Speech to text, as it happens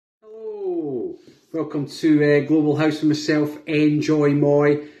Welcome to Global House with myself, Enjoy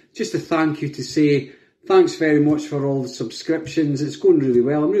Moy. Just a thank you to say thanks very much for all the subscriptions. It's going really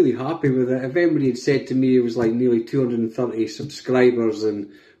well. I'm really happy with it. If anybody had said to me it was like nearly 230 subscribers,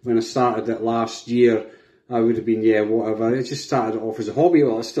 and when I started it last year, I would have been, yeah, whatever. It just started off as a hobby.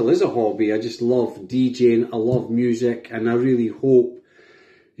 Well, it still is a hobby. I just love DJing. I love music, and I really hope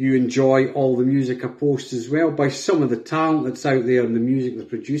you enjoy all the music I post as well. By some of the talent that's out there and the music they're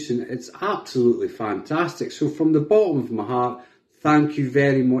producing, it's absolutely fantastic. So from the bottom of my heart, thank you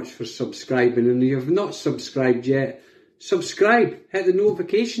very much for subscribing. And if you have not subscribed yet, subscribe, hit the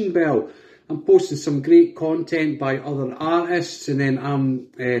notification bell. I'm posting some great content by other artists, and then I'm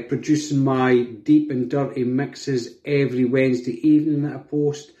producing my deep and dirty mixes every Wednesday evening that I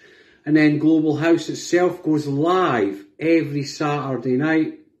post. And then Global House itself goes live every Saturday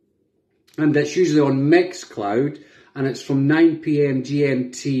night, and it's usually on Mixcloud, and it's from 9 PM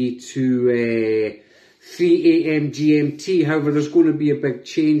GMT to 3 AM GMT. However, there's going to be a big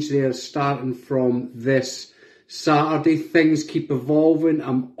change there starting from this Saturday. Things keep evolving.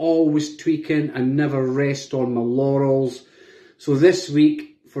 I'm always tweaking and never rest on my laurels. So this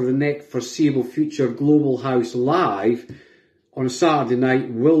week, for the next foreseeable future, Global House Live on a Saturday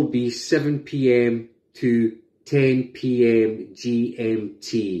night will be 7 PM to 10 PM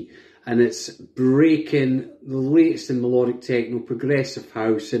GMT. And it's breaking the latest in Melodic Techno Progressive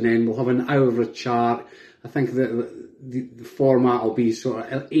House, and then we'll have an hour of a chart. I think that the format will be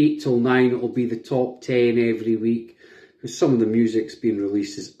sort of 8 till 9, it'll be the top 10 every week, because some of the music's being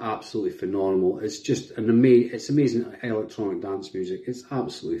released is absolutely phenomenal. It's just it's amazing electronic dance music. It's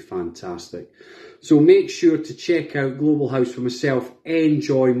absolutely fantastic. So make sure to check out Global House for myself,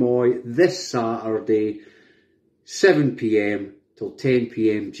 Enjoy Moy, this Saturday, 7 PM till 10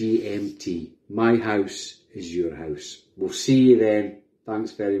 PM GMT. My house is your house. We'll see you then.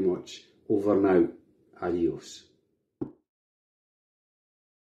 Thanks very much. Over and out. Adios.